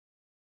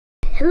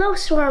Hello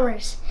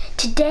Swarmers!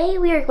 Today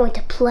we are going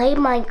to play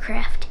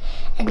Minecraft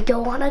and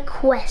go on a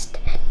quest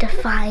to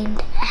find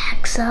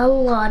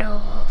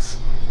axolotls.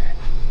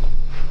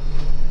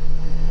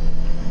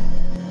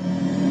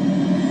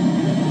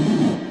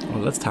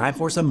 Well, it's time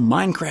for some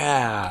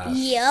Minecraft.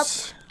 Yep.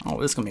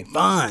 Oh, this is gonna be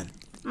fun.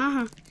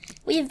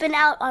 We've been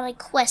out on a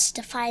quest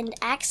to find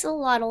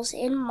axolotls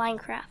in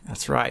Minecraft.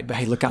 That's right, but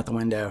hey, look out the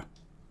window.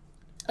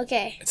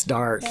 Okay. It's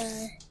dark.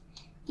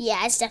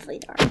 Yeah, it's definitely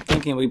dark. I'm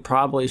thinking we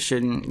probably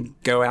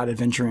shouldn't go out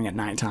adventuring at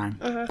nighttime.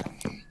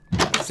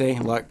 See,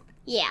 look,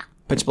 Yeah,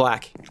 pitch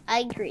black. I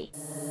agree.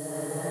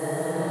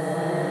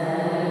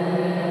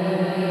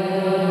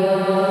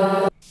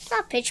 It's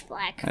not pitch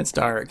black. It's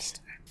dark.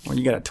 Well,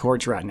 you got a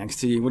torch right next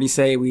to you. What do you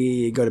say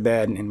we go to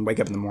bed and wake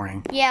up in the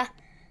morning? Yeah.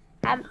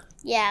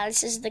 Yeah,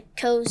 this is the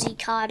cozy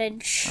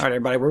cottage. All right,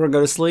 everybody, we're gonna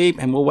go to sleep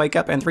and we'll wake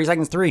up in 3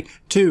 seconds. 3,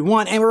 2,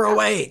 1, and we're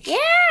awake. Yeah!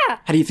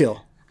 How do you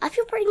feel? I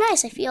feel pretty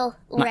nice. I feel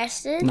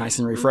rested. Nice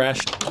and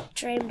refreshed.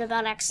 Dreamed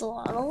about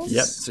axolotls.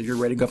 Yep. So you're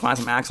ready to go find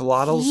some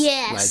axolotls?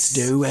 Yes. Let's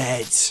do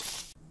it.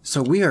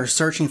 So we are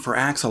searching for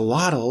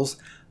axolotls,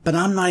 but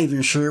I'm not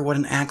even sure what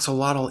an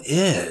axolotl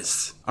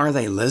is. Are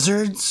they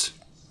lizards?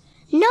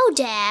 No,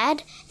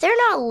 Dad. They're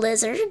not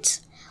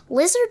lizards.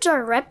 Lizards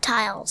are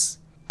reptiles.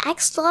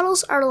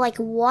 Axolotls are like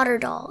water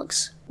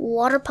dogs,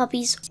 water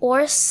puppies,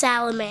 or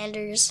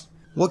salamanders.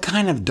 What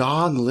kind of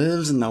dog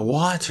lives in the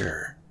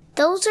water?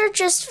 Those are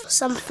just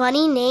some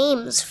funny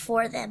names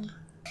for them.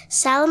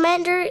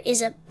 Salamander is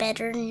a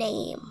better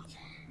name.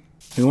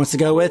 Who wants to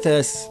go with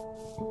us?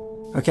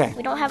 Okay.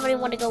 We don't have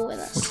anyone to go with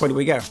us. Which way do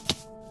we go?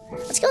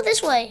 Let's go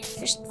this way.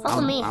 Just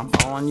follow me. I'm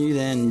following you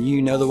then.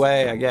 You know the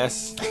way, I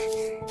guess.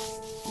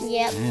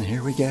 Yep. And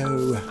here we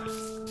go.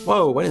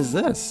 Whoa, what is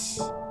this?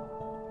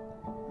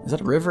 Is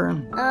that a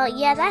river?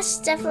 Yeah,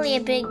 that's definitely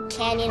a big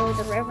canyon with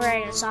a river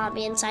and a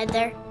zombie inside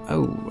there.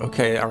 Oh,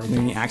 okay. Are there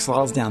any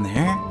axolotls down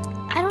there?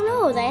 I don't know.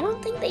 I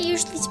don't think they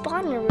usually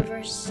spawn in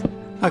rivers.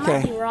 Okay. I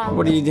might be wrong.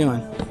 What are you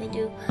doing? If they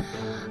do.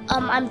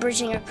 I'm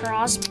bridging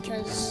across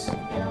because,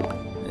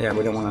 Yeah,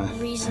 we don't want to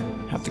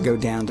reason. have to go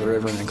down the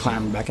river and then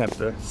climb back up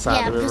the side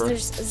Yeah, of the because river.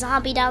 there's a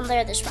zombie down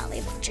there. There's probably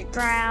a bunch of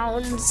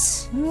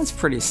drowns. That's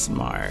pretty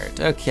smart.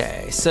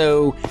 Okay,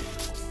 so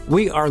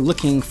we are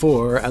looking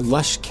for a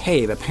lush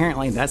cave.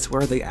 Apparently, that's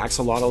where the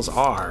axolotls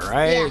are,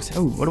 right? Yeah.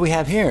 Oh, what do we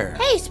have here?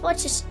 Hey, it's a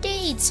bunch of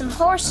steeds, some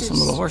horses. Some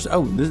little horses.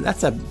 Oh,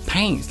 that's a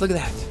paint. Look at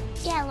that.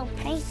 Yeah, a little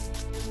paint.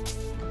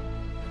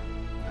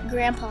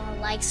 Grandpa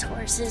likes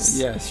horses.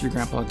 Yes, your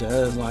grandpa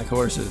does like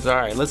horses. All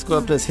right, let's go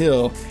up this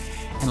hill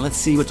and let's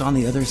see what's on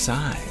the other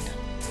side.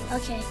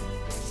 Okay.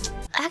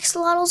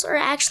 Axolotls are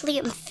actually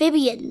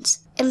amphibians.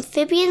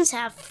 Amphibians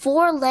have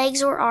 4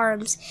 legs or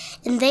arms,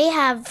 and they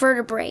have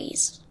vertebrae.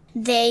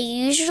 They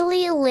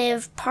usually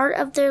live part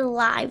of their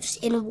lives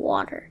in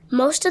water.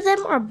 Most of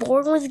them are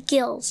born with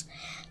gills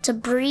to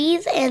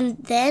breathe, and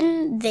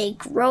then they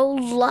grow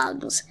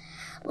lungs,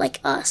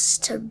 like us,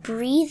 to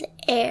breathe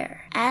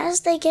air as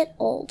they get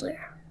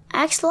older.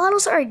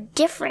 Axolotls are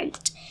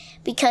different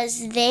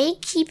because they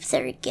keep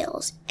their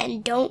gills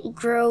and don't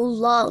grow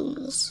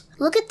lungs.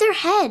 Look at their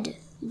head.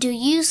 Do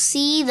you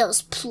see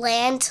those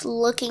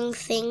plant-looking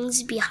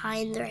things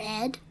behind their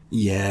head?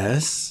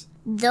 Yes.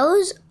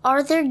 Those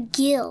are their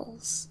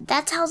gills.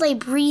 That's how they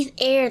breathe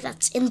air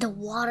that's in the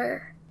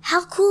water.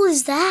 How cool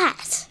is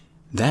that?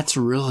 That's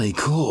really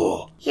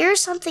cool.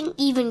 Here's something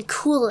even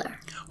cooler.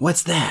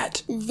 What's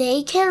that?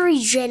 They can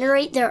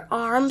regenerate their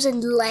arms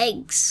and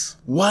legs.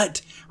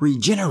 What?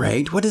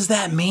 Regenerate? What does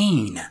that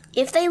mean?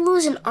 If they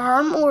lose an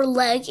arm or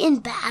leg in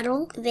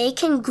battle, they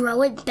can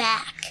grow it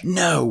back.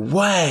 No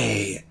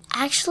way.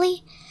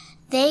 Actually,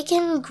 they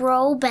can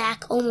grow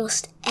back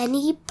almost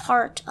any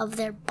part of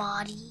their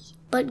body.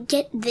 But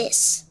get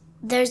this,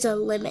 there's a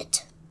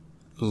limit.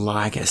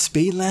 Like a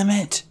speed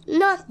limit?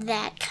 Not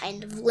that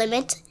kind of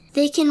limit.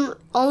 They can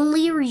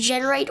only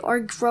regenerate or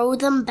grow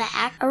them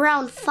back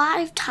around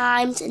 5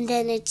 times and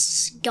then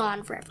it's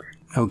gone forever.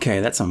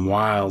 Okay, that's some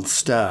wild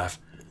stuff.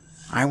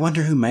 I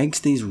wonder who makes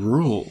these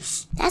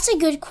rules. That's a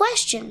good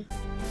question.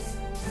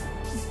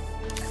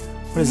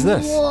 What is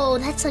this? Whoa,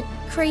 that's a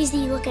crazy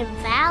looking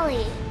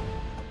valley.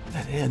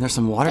 That is. There's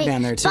some water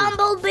down there too.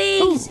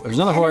 Bumblebees! Ooh, there's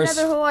another horse.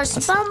 Another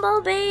horse.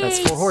 Bumblebees!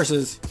 That's 4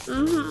 horses.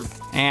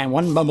 And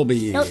 1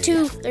 bumblebee. No,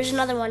 2. There's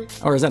another one.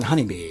 Or is that a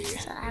honeybee?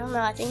 I don't know.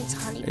 I think it's a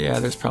honeybee. Yeah,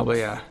 there's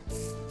probably a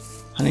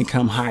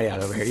honeycomb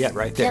hideout over here. Yeah,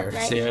 right there. Yep,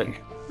 right See it? here.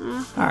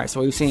 All right, so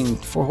we've seen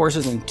 4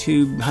 horses and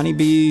 2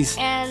 honeybees.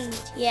 And,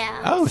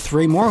 yeah. Oh,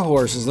 3 more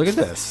horses. Look at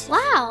this.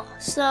 Wow.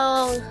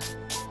 So,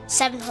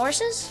 7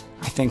 horses?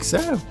 I think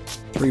so.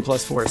 3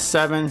 plus 4 is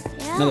 7.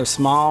 Yeah. Another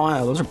small one.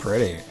 Oh, those are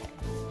pretty.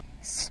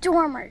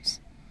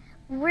 Stormers,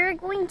 we're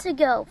going to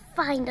go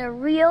find a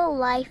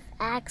real-life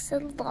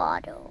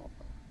axolotl.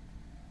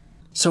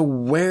 So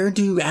where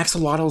do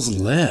axolotls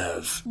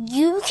live?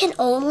 You can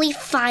only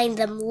find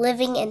them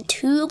living in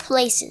 2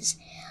 places.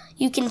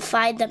 You can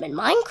find them in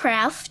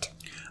Minecraft.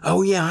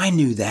 Oh yeah, I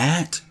knew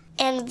that.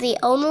 And the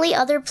only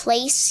other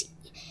place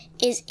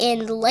is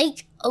in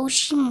Lake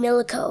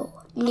Oshimilco.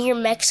 near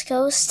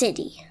Mexico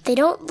City. They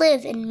don't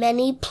live in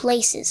many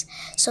places,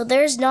 so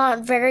there's not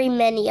very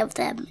many of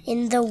them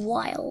in the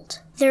wild.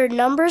 Their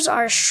numbers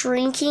are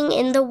shrinking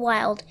in the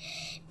wild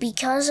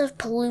because of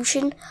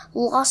pollution,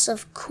 loss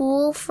of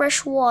cool,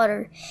 fresh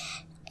water,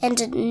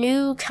 and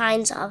new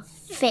kinds of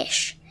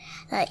fish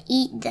that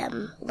eat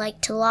them,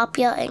 like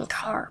tilapia and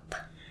carp.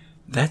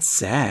 That's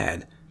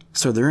sad.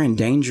 So they're in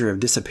danger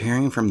of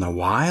disappearing from the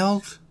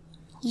wild?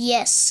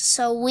 Yes,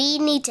 so we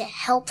need to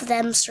help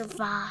them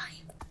survive.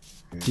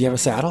 Do you have a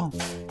saddle?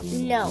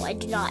 No, I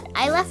do not.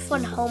 I left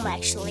one home,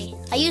 actually.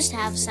 I used to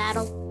have a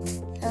saddle.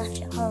 I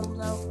left it home,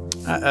 though.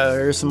 Uh-oh,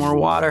 there's some more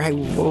water. Hey,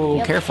 whoa,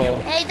 Yep. careful.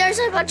 Hey, there's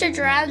a bunch of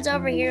drowns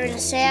over here and a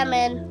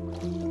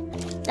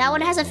salmon. That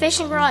one has a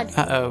fishing rod.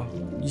 Uh-oh,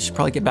 you should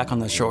probably get back on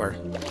the shore.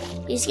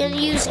 He's gonna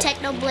use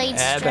Technoblade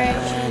strategy.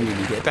 Evan,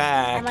 you get I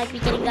back. might be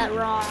getting that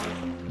wrong.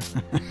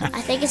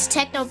 I think it's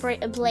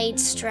Technoblade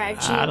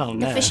strategy. I don't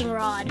know. The fishing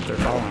rod. They're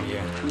following you.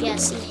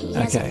 Yes, he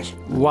has Okay,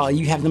 while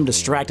you have them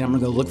distracted, I'm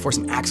gonna go look for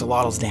some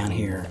axolotls down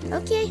here.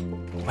 Okay.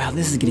 Wow,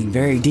 this is getting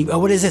very deep. Oh,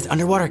 what is this?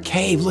 Underwater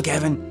cave. Look,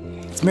 Evan.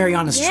 It's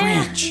Mariana's Yeah.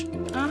 Trench.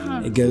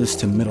 It goes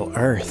to Middle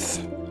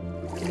Earth.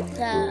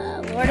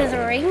 The Lord of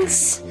the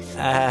Rings.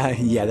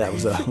 Yeah, that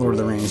was a Lord of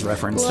the Rings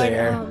reference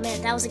there. Oh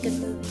man, that was a good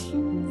movie.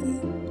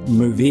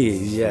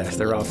 Movies, yes,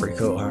 they're all pretty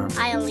cool, huh?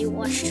 I only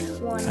watched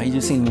one. Oh, you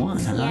just seen one,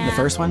 huh? Yeah. The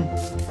first one?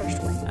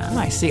 First one. Oh,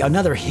 I see.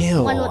 Another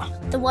hill.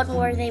 The one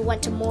where they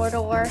went to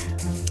Mordor.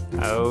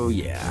 Oh,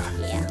 yeah.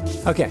 Yeah.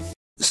 Okay.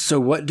 So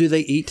what do they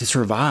eat to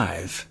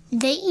survive?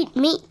 They eat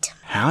meat.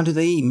 How do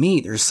they eat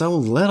meat? There's so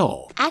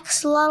little.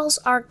 Axolotls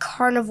are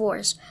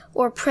carnivores,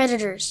 or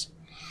predators.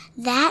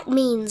 That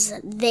means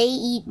that they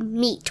eat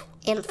meat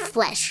and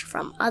flesh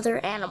from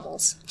other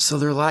animals. So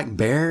they're like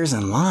bears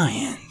and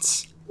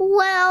lions.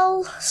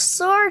 Well,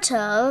 sort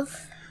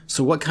of.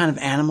 So what kind of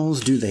animals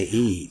do they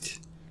eat?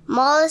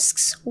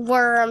 Mollusks,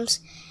 worms,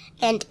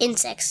 and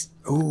insects.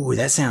 Ooh,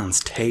 that sounds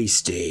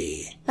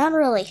tasty. Not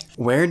really.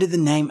 Where did the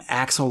name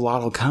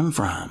axolotl come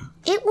from?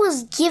 It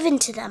was given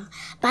to them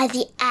by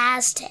the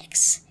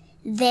Aztecs.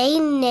 They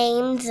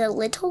named the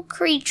little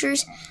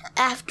creatures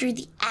after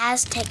the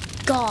Aztec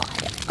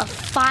god of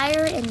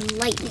fire and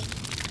lightning.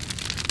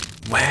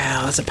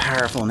 Wow, that's a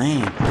powerful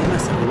name. They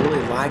must have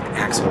really liked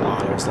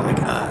axolotls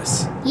like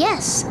us.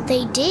 Yes,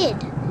 they did.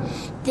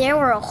 There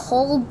were a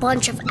whole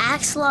bunch of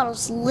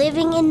axolotls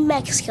living in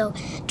Mexico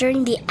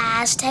during the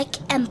Aztec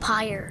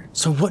Empire.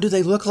 So what do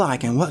they look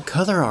like and what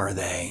color are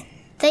they?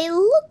 They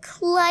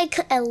look like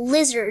a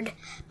lizard,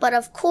 but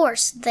of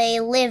course they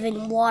live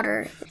in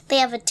water. They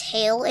have a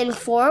tail and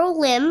 4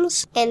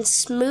 limbs and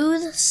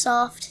smooth,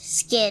 soft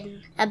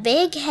skin, a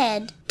big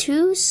head,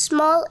 2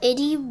 small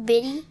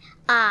itty-bitty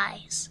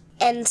eyes,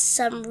 and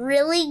some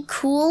really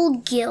cool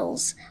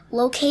gills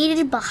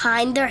located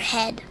behind their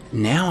head.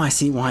 Now I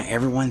see why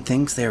everyone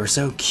thinks they are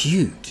so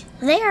cute.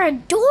 They are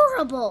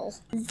adorable.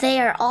 They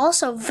are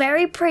also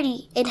very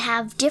pretty and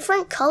have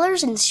different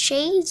colors and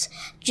shades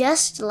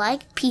just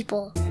like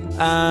people.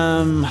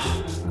 I'm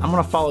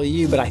gonna follow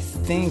you, but I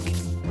think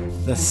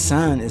the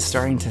sun is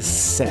starting to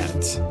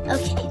set.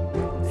 Okay.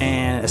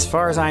 And as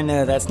far as I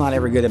know, that's not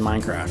ever good in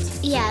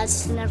Minecraft. Yeah,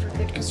 it's never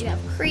good because you have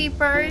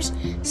creepers,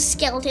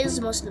 skeletons,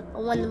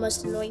 one of the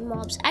most annoying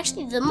mobs.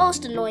 Actually, the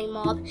most annoying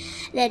mob.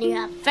 Then you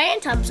have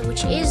phantoms,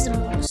 which is the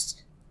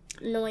most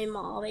annoying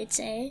mob, I'd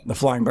say. The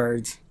flying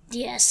birds,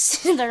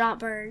 Yes, they're not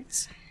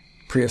birds.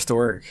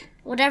 prehistoric,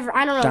 Whatever,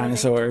 I don't know.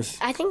 dinosaurs.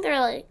 I think they're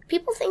like,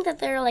 people think that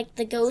they're like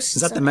the ghosts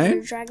Is that the of moon?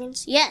 Ender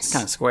dragons. Yes.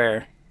 Kind of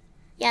square.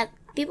 Yeah,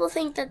 people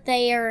think that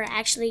they are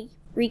actually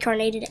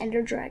reincarnated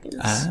ender dragons.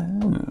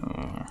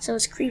 Oh. So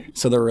it's creepy.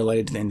 So they're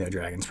related to the Indo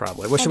dragons,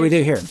 probably. What should we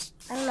do here?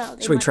 I don't know.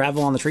 Should we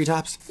travel on the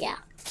treetops? Yeah,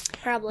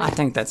 probably. I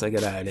think that's a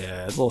good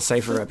idea. It's a little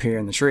safer up here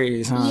in the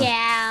trees, huh?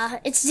 Yeah,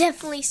 it's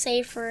definitely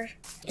safer.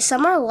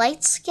 Some are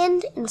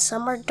light-skinned and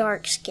some are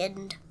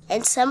dark-skinned.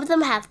 And some of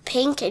them have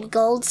pink and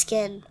gold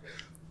skin.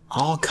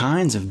 All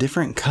kinds of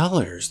different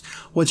colors.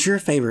 What's your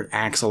favorite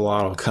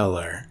axolotl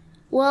color?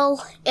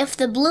 Well, if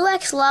the blue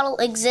axolotl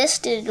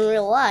existed in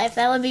real life,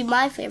 that would be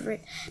my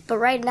favorite. But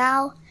right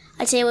now,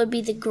 I'd say it would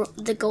be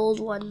the gold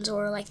ones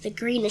or like the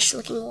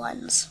greenish-looking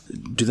ones.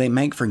 Do they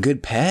make for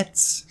good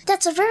pets?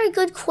 That's a very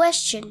good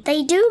question.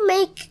 They do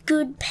make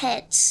good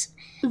pets.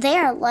 They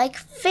are like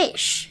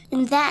fish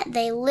in that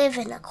they live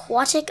in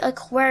aquatic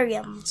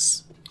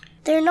aquariums.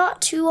 They're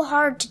not too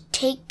hard to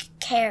take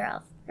care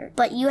of,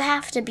 but you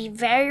have to be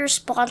very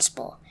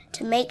responsible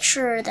to make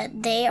sure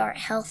that they are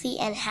healthy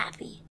and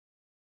happy.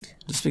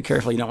 Just be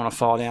careful you don't want to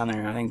fall down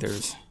there. I think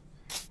there's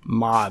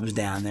mobs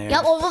down there.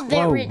 Yeah, well,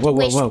 they're Whoa.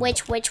 witch. Where?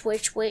 Witch,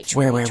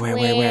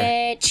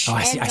 Oh,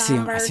 I see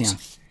him.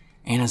 birds.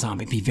 And a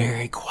zombie. Be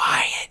very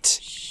quiet.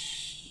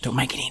 Don't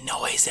make any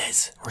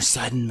noises or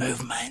sudden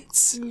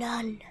movements.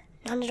 None.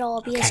 None at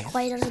all. Be as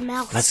quiet as a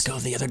mouse. Let's go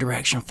the other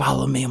direction.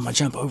 Follow me. I'm gonna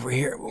jump over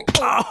here.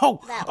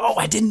 Oh,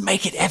 I didn't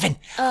make it, Evan.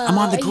 I'm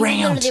on the ground.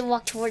 You literally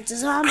walk towards the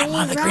zombie. I'm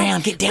on the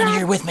ground. Get down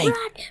here with me.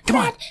 Come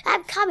on.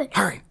 I'm coming.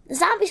 Hurry. The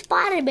zombie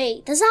spotted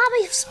me. The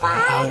zombie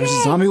spotted me. There's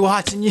a zombie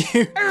watching you.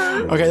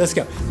 Okay, let's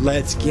go.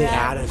 Let's get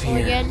out of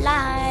here. For your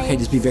life. Okay,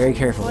 just be very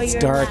careful. It's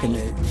dark and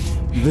the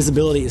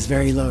visibility is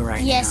very low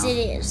right now. Yes, it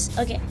is.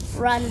 Okay,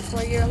 run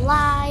for your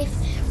life.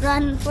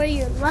 Run for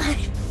your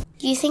life.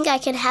 Do you think I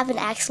could have an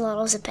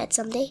axolotl as a pet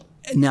someday?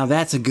 Now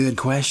that's a good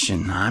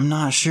question. I'm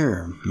not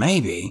sure.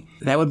 Maybe.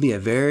 That would be a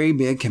very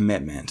big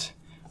commitment.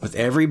 With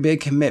every big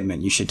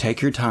commitment, you should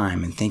take your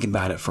time and think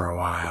about it for a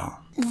while.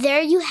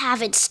 There you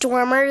have it,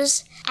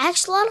 Stormers.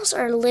 Axolotls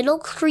are little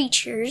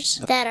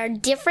creatures that are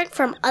different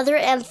from other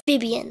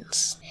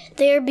amphibians.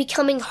 They are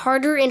becoming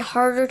harder and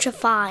harder to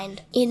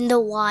find in the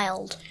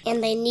wild,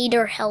 and they need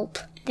our help.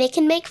 They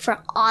can make for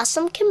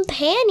awesome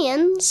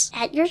companions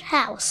at your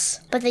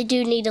house, but they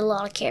do need a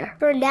lot of care.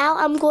 For now,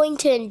 I'm going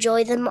to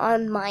enjoy them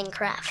on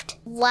Minecraft,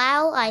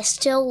 while I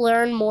still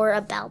learn more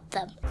about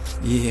them.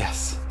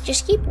 Yes.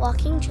 Just keep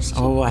walking,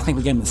 I think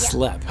we got him to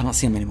slip. I don't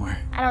see him anymore.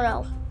 I don't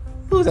know.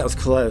 Ooh, that was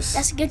close.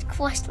 That's a good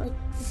question. Like,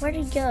 where'd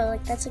he go?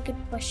 Like, that's a good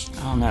question.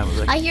 I don't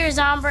know. I hear a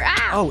zombie.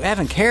 Ow! Oh,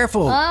 Evan,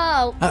 careful.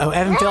 Oh. Uh-oh,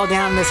 Evan fell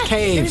down in this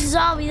cave. There's a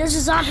zombie. There's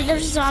a zombie.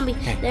 There's a zombie.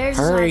 Okay. There's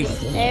Hurry. a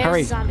zombie. There's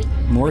Hurry. a zombie.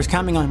 More's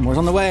coming on. More's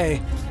on the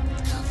way.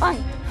 Oh.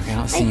 Okay, I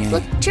don't see Hey, any.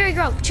 look, Cherry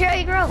Grove.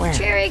 Cherry Grove. Where?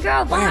 Cherry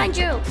Grove behind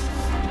you.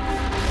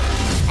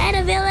 And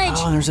a village.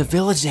 Oh, there's a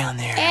village down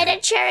there. And a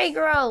cherry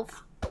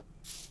grove.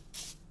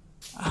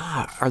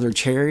 Are there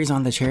cherries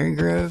on the cherry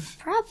grove?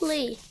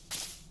 Probably.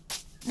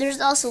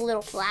 There's also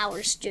little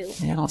flowers, too.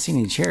 Yeah, I don't see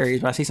any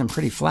cherries, but I see some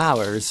pretty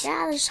flowers.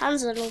 Yeah, there's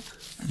tons of little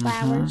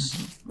flowers.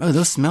 Oh,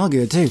 those smell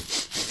good, too. You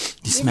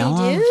smell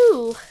They them?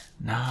 do.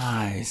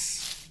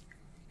 Nice.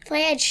 If I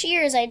had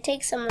shears, I'd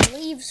take some of the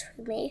leaves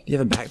with me. Do you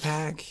have a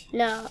backpack?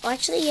 No,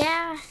 actually,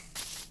 yeah.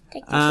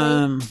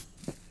 Technically.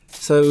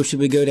 So should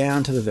we go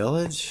down to the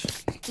village?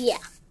 Yeah,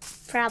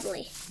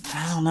 probably.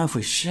 I don't know if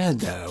we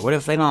should, though. What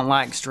if they don't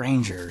like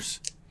strangers?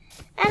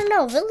 I don't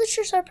know.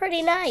 Villagers are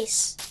pretty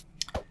nice.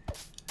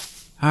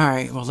 All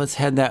right, well, let's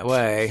head that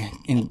way.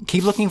 And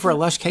keep looking for a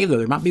lush cave, though.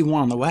 There might be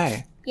one on the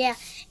way. Yeah,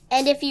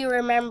 and if you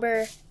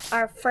remember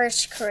our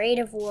first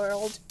creative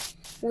world,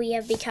 we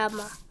have become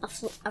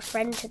a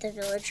friend to the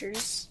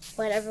villagers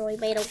whenever we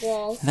made a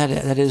wall.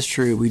 That is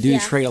true. We do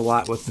trade a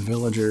lot with the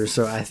villagers,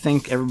 so I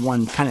think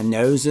everyone kind of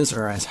knows this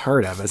or has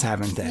heard of us,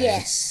 haven't they?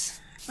 Yes.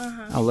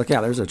 Oh, look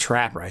out. There's a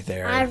trap right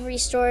there. I've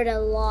restored a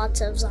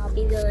lot of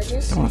zombie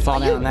villages. Don't want to fall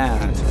down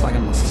that. It's like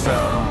I'm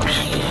zombie.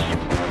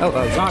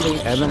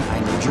 Evan, I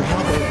need your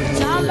help over here.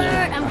 Zombie,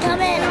 I'm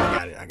coming.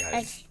 I got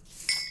it.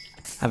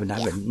 I have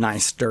a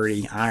nice,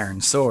 sturdy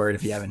iron sword,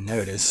 if you haven't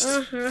noticed.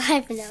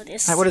 I've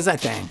noticed. Hey, what is that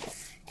thing?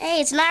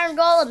 Hey, it's an iron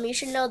golem. You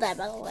should know that,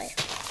 by the way.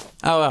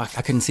 Oh,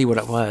 I couldn't see what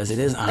it was. It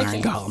is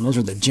iron golem. Those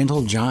are the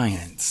gentle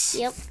giants.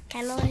 Yep,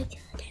 kind of like...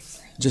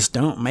 Just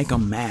don't make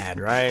them mad,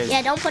 right?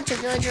 Yeah, don't punch a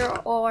villager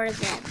or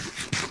them.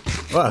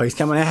 Whoa, he's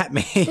coming at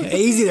me.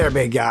 Easy there,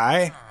 big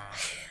guy.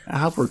 I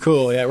hope we're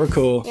cool. Yeah, we're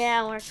cool.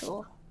 Yeah, we're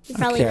cool. He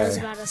probably knows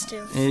about us,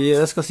 too. Yeah,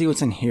 let's go see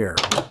what's in here.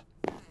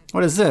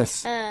 What is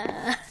this?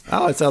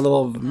 Oh, it's a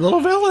little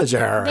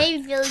villager.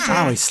 Baby villager.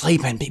 Oh, he's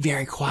sleeping. Be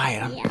very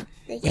quiet. Yeah.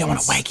 We don't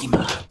want to wake him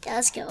up. Yeah,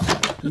 let's go.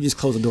 You just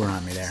closed the door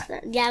on me there.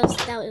 Yeah,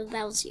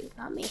 that was you,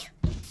 not me.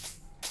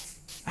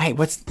 Hey,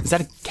 is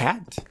that a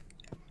cat?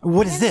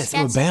 What is this?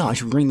 Oh, a bell. I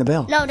should ring the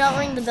bell. No, don't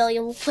ring the bell.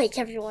 You'll wake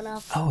everyone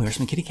up. Oh, there's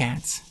some kitty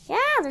cats. Yeah,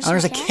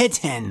 there's a cats.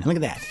 kitten. Look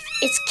at that.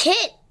 It's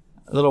Kit.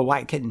 A little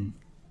white kitten.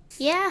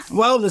 Yeah.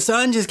 Whoa, the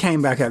sun just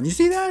came back up. Did you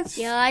see that?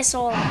 Yeah, I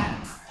saw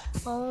that.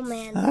 Oh,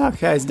 man.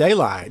 Okay, it's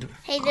daylight.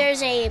 Hey,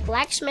 there's a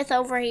blacksmith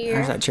over here.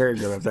 There's that cherry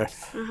grove up there.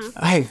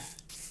 Hey,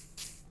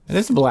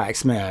 this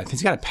blacksmith.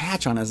 He's got a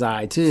patch on his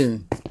eye,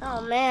 too.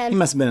 Oh, man. He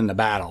must have been in the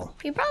battle.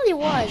 He probably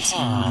was.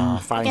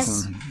 Fighting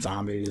some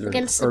zombies.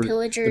 Against the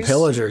pillagers. The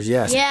pillagers,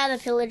 yes. Yeah,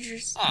 the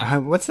pillagers.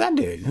 What's that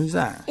dude? Who's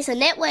that? It's a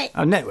netwet.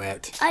 Oh,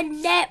 netwet. A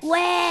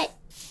netwet.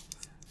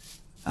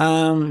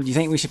 Do you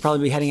think we should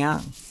probably be heading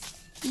out?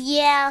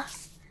 Yeah.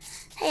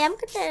 Hey, I'm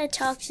gonna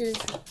talk to...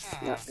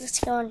 No, let's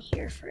go in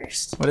here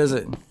first. What is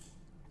it?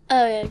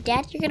 Oh,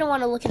 Dad, you're gonna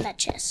want to look in that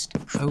chest.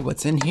 Oh,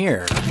 what's in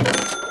here?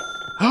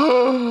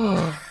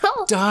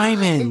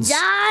 Diamonds!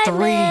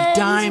 3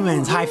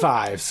 diamonds! High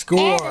five! Score!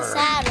 And a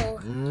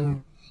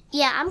saddle.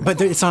 Yeah, But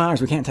it's not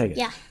ours. We can't take it.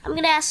 Yeah, I'm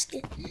gonna ask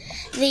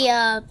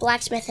the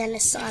blacksmith and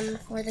his son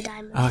for the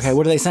diamonds. Okay,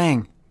 what are they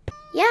saying?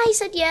 Yeah, he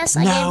said yes.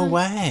 No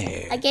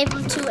way! I gave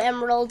him 2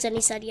 emeralds and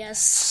he said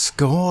yes.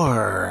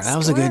 Score! That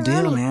was a good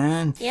deal,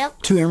 man.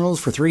 Yep. 2 emeralds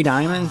for 3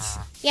 diamonds?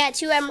 Yeah,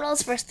 2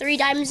 emeralds for 3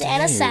 diamonds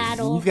and a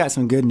saddle. You've got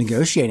some good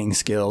negotiating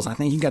skills. I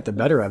think you got the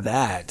better of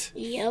that.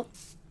 Yep.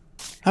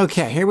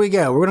 Okay, here we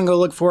go. We're going to go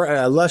look for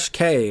a lush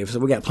cave. So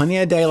we got plenty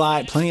of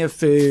daylight, plenty of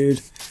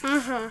food.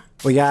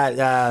 We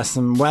got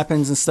some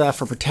weapons and stuff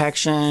for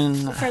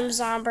protection. From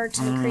Zombirds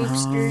and the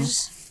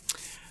Creepsters.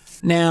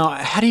 Now,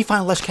 how do you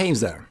find lush caves,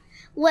 though?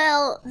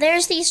 Well,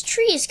 there's these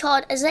trees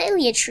called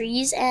azalea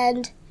trees,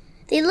 and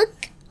they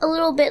look a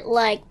little bit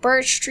like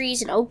birch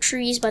trees and oak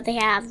trees, but they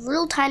have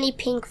little tiny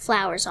pink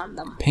flowers on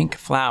them. Pink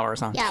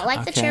flowers on. Yeah,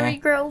 like the cherry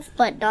grove,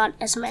 but not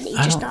as many.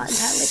 I Just don't not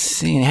entirely pink.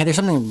 see. Hey, there's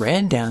something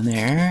red down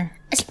there.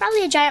 It's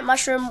probably a giant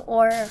mushroom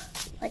or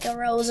like a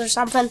rose or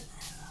something,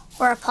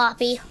 or a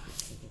poppy,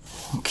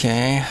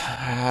 Okay.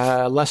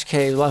 Lush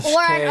cave. Lush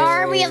or cave. an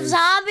army of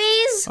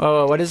zombies.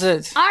 Oh, what is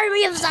it?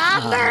 Army of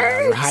zombies.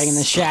 They're hiding in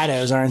the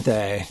shadows, aren't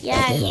they? Yeah,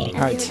 have you Right.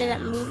 heard of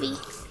that movie?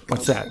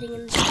 What's that? Hiding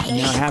in the No, I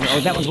shadows? haven't. Oh,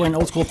 that was wearing an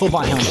old school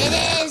football helmet.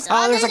 It is.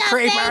 Oh, there's a there's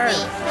creeper. Baby.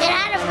 It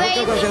had a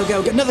baby.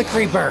 Go. Another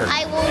creeper.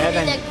 I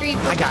wounded the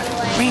creeper. I got it.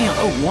 away. Bam.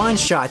 Oh, one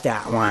shot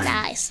that one.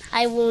 Nice.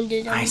 I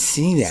wounded him. I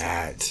see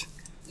that.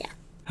 Yeah.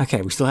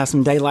 Okay, we still have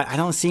some daylight. I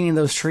don't see any of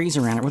those trees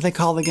around it. What are they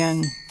called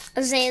again?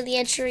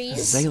 Azalea trees.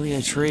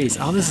 Azalea trees.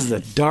 Oh, this is a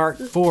dark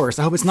forest.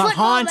 I hope it's not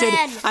Football haunted.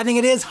 man. I think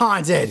it is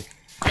haunted.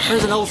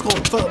 There's an old school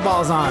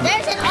football zombie.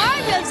 There's an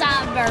army of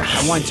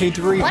zombies. 1, 2,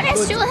 3. One has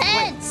Wait, two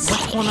heads.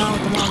 What's going on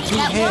with the one with two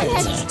That heads?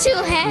 one has two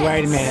heads.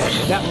 Wait a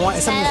minute. That one.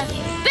 Something's,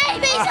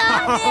 Baby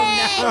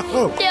zombie!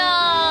 no. No!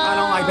 I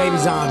don't like baby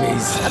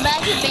zombies.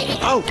 Imagine baby.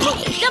 Oh, look.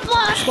 The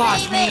boss,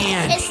 Boss baby!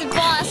 man. It's the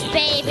boss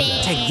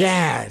baby! Take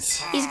that.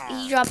 He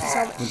dropped his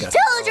helmet. got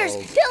Pillagers!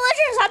 gold.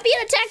 Pillagers! I'm being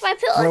attacked by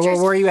pillagers!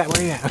 Where are you at?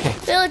 Where are you at? Okay.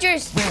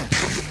 Pillagers!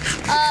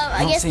 I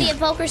don't guess see the him.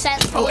 invoker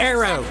sent Oh,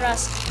 arrow. for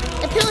us.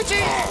 The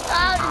pillagers!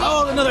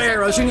 Oh, another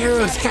arrow. Shooting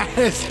arrows, guys.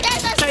 There's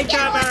a Take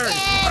cover.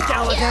 skeleton!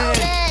 Skeleton.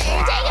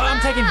 Take him I'm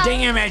taking out.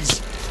 damage.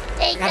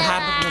 Take Gotta him hide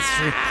behind this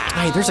tree. out.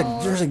 Hey,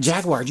 there's a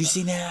jaguar. Did you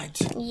see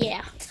that?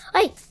 Yeah.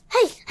 Hey!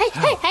 Hey,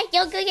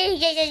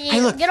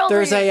 look. Get over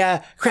There's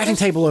here. a crafting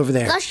table over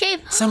there. Lush cave.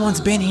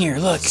 Someone's been here.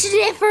 Look.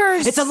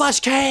 Sniffers. It's a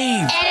lush cave.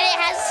 And it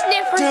has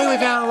sniffers. Dude, we in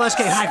found a lush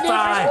cave. High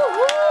five.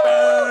 Woohoo.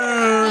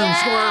 Boom. Yeah.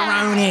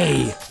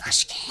 Squirroni.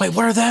 Lush cave. Wait,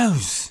 what are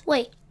those?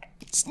 Wait.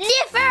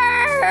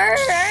 Sniffers.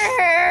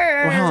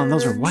 Well, hold on.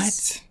 Those are what?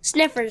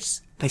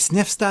 Sniffers. They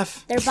sniff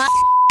stuff? They're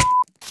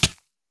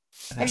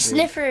They're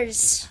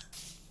sniffers.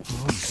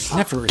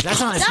 Sniffers. That's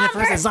not a sniffer.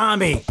 That's a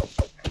zombie.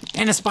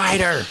 And a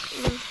spider.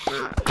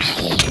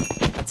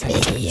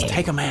 Just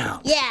take them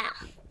out. Yeah.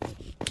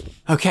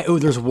 Okay. Ooh,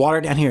 there's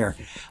water down here.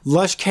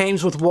 Lush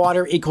caves with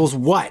water equals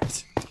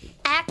what?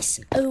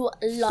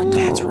 Axolotl.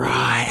 That's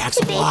right.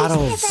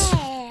 Axolotls.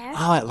 Sniffer.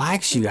 Oh, it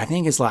likes you. I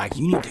think it's like,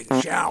 you need to take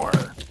a shower.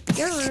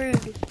 You're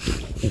rude.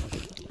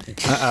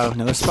 Uh-oh,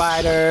 another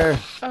spider.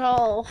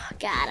 Oh,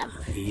 got him.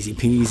 Easy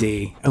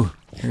peasy. Oh,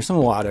 here's some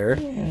water.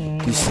 Do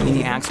you see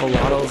any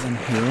axolotls in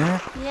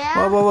here?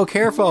 Yeah. Whoa,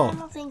 careful. I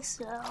don't think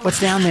so. What's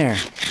down there?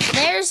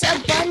 There's a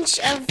bunch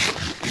of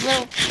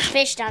little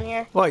fish down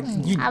here. What?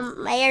 I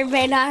may or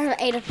may not have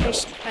ate a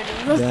fish in front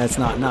of them. That's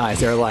not nice.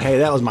 They're like, hey,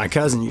 that was my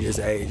cousin you just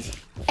ate.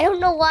 I don't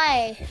know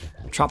why.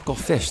 Tropical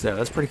fish, though.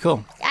 That's pretty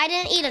cool. I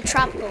didn't eat a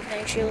tropical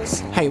fish. It was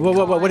Hey,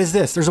 whoa, what is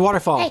this? There's a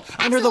waterfall. Hey,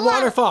 Under the axolotl.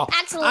 waterfall.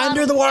 Axolotl.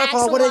 Under the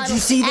waterfall. What did you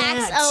see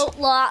that?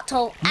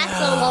 Axolotl.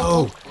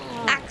 Axolotl.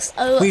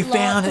 Axolotl. We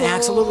found an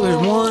axolotl.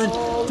 There's one.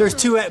 There's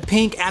two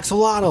pink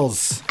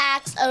axolotls.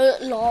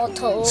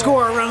 Axolotl.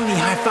 Score-a-roni.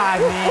 High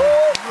five, man.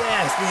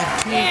 Yes, we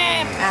have two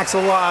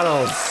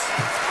axolotls.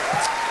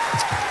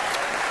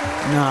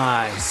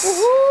 Nice.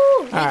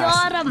 Woohoo! We All right,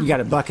 got so him. you got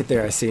a bucket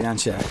there, I see,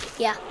 don't you?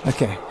 Yeah.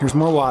 Okay, here's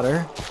more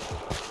water.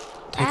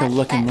 Take a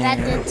look in there.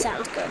 That did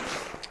sound good.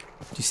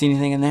 Do you see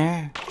anything in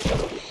there?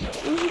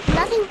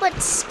 Nothing but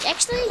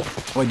actually.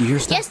 What, do you hear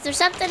stuff? Yes, there's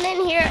something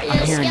in here.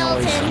 I'm hearing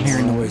noises. I'm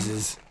hearing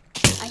noises.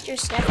 I hear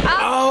stuff.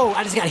 Oh, Oh,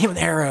 I just got hit with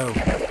an arrow.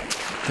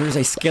 There's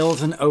a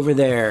skeleton over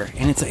there,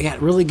 and it's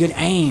got really good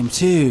aim,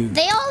 too.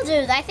 they all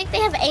do. I think they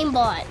have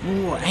aimbot.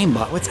 Ooh,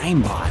 aimbot. What's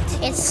aimbot?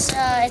 It's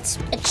a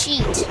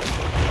cheat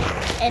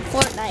in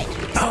Fortnite.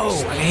 Oh,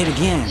 I got hit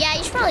again. Yeah,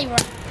 you should probably run.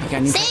 Okay, I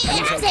need See, I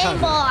need it has some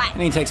cover. I aimbot.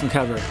 need to take some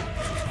cover.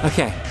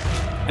 Okay,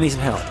 I need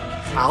some help.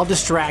 I'll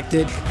distract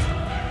it,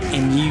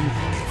 and you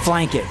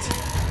flank it.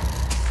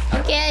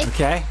 Okay.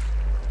 Okay?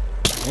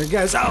 There it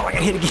goes. Oh, I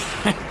got hit again.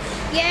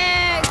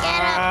 Yeah,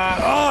 get up.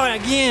 Oh,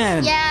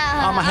 again.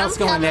 Yeah. Oh, my health's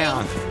I'm going coming.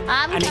 down.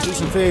 I'm I need to coming. eat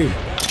some food.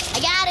 I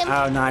got him.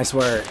 Oh, nice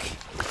work.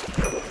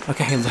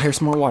 Okay, here's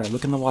some more water.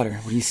 Look in the water.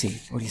 What do you see?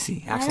 What do you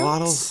see?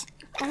 Axolotls?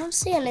 I don't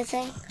see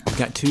anything. We've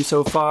got 2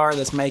 so far.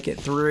 Let's make it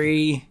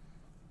 3.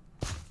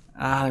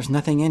 There's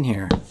nothing in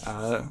here.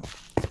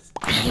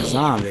 There's a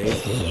zombie.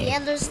 Yeah,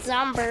 there's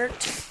Zombert,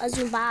 a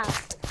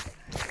Zubat.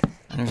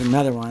 There's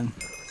another one.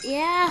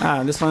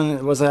 Yeah. This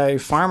one was a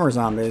farmer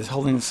zombie. It's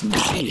holding some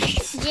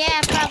seeds.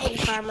 Yeah, probably a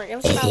farmer. It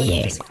was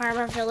probably just a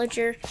farmer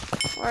villager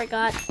before I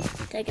got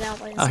taken out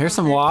by his Oh, here's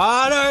some zombie.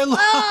 water.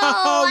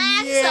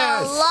 Oh,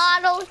 yes.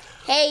 Axolotl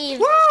Haven,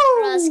 Woo!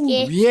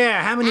 Rusky.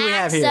 Yeah, how many do we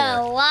have here?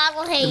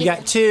 Axolotl Haven. We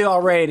got 2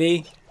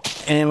 already.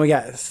 And we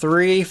got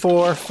 3,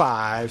 4,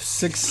 5,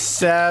 6,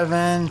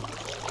 7,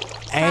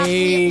 Probably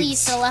 8, at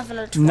least 11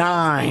 or 12.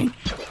 9.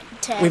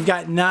 10. We've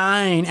got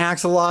 9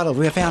 axolotls.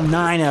 We have found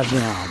 9 of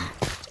them.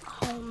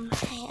 Oh,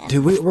 man.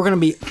 Dude, we're going to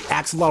be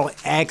axolotl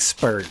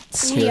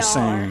experts We here are.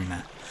 soon.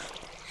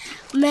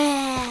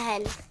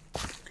 Man.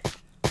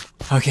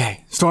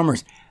 Okay,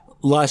 Stormers.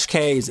 Lush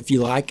caves. If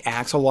you like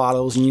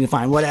axolotls, you need to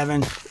find what,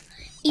 Evan?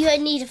 You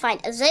need to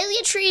find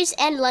azalea trees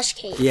and lush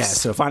caves. Yeah,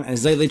 so find an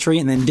azalea tree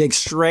and then dig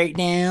straight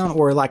down.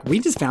 Or like, we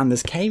just found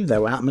this cave,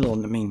 though, out in the middle,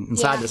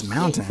 inside this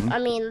mountain. I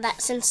mean,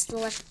 that since the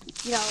lush,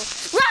 run,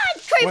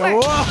 creeper!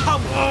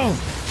 Whoa!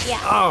 Yeah.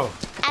 Oh.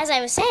 As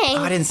I was saying.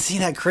 I didn't see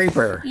that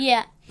creeper.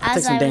 Yeah.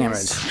 Take some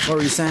damage. What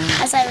were you saying?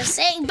 As I was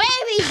saying,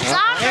 baby,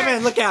 zombie!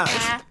 Evan, look out!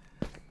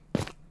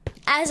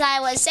 As I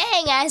was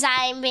saying, as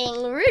I'm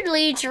being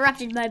rudely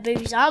interrupted by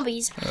baby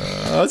zombies.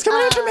 Oh, it's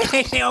coming after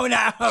me! Oh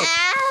no!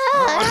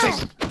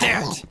 Oh,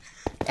 damn it!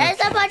 There's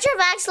a bunch of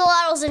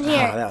axolotls in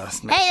here.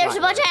 Hey, there's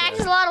a bunch of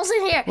axolotls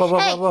in here.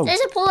 Whoa.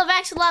 There's a pool of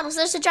axolotls.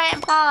 There's a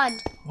giant pond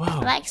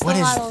of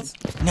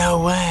axolotls.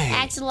 No way.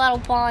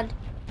 Axolotl pond.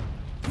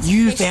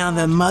 You found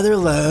the mother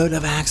lode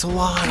of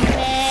axolotl.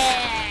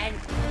 Man.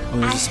 Oh,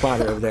 there's a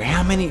spider over there.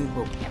 How many?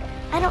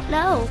 I don't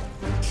know.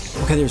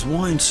 Okay, there's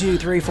 1, 2,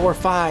 3, 4,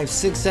 5,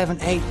 6, 7,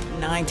 8,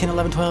 9, 10,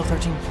 11, 12,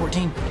 13,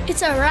 14.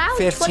 It's around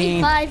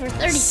 15, 25 or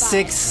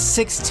 35.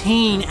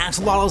 16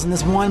 axolotls in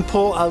this one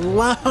pool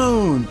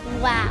alone.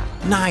 Wow.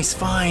 Nice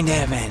find,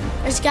 Evan.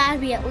 There's got to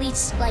be at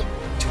least like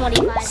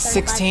 25, 35,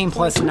 16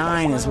 plus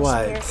 9 is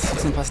what? Here.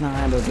 16 plus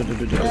 9.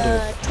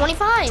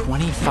 25.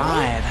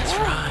 25, that's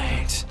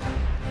right.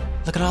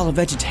 Look at all the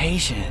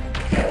vegetation.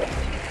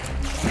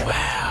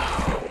 Wow.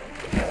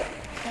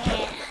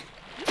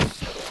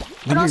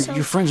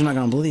 Your friends are not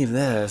going to believe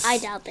this. I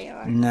doubt they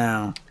are.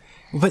 No.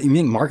 But you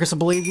think Marcus will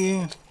believe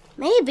you?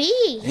 Maybe.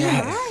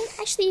 Yeah. Right.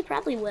 Actually, he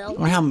probably will.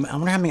 I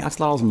wonder how many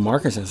axolotls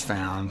Marcus has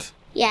found.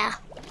 Yeah.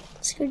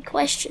 That's a good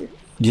question.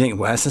 Do you think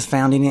Wes has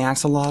found any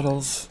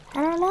axolotls?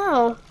 I don't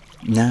know.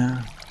 No.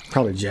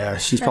 Probably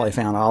Jess. She's probably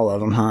found all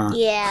of them, huh?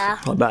 Yeah.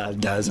 Probably about a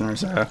dozen or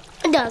so.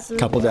 A dozen.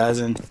 Couple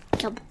dozen.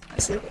 Couple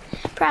dozen.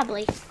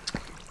 Probably.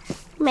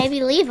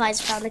 Maybe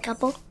Levi's found a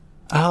couple.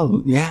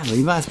 Oh, yeah.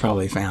 Levi's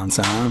probably found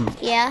some.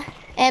 Yeah.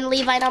 And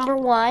Levi number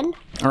 1.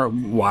 Or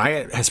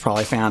Wyatt has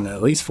probably found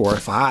at least 4 or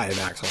 5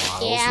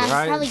 axolotls, yeah,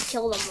 right? probably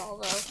killed them all,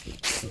 though.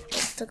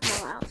 Just took them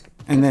all out.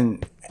 And then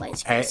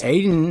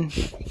Aiden.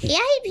 Yeah,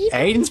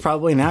 Aiden's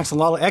probably an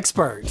axolotl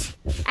expert.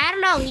 I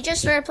don't know. He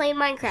just started playing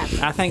Minecraft.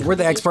 I think we're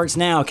the experts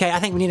now, okay? I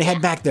think we need to head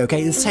back, though,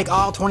 okay? Let's take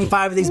all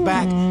 25 of these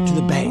back to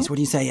the base. What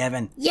do you say,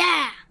 Evan?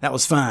 Yeah. That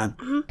was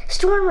fun.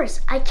 Stormers,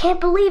 I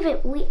can't believe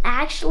it. We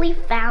actually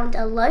found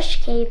a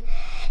lush cave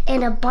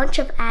and a bunch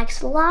of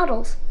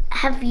axolotls.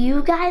 Have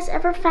you guys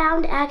ever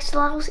found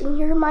axolotls in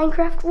your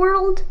Minecraft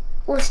world?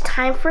 Well, it's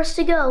time for us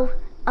to go.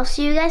 I'll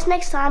see you guys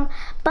next time.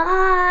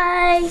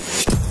 Bye!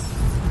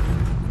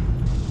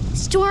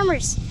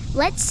 Stormers,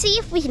 let's see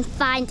if we can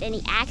find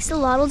any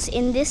axolotls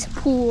in this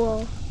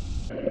pool.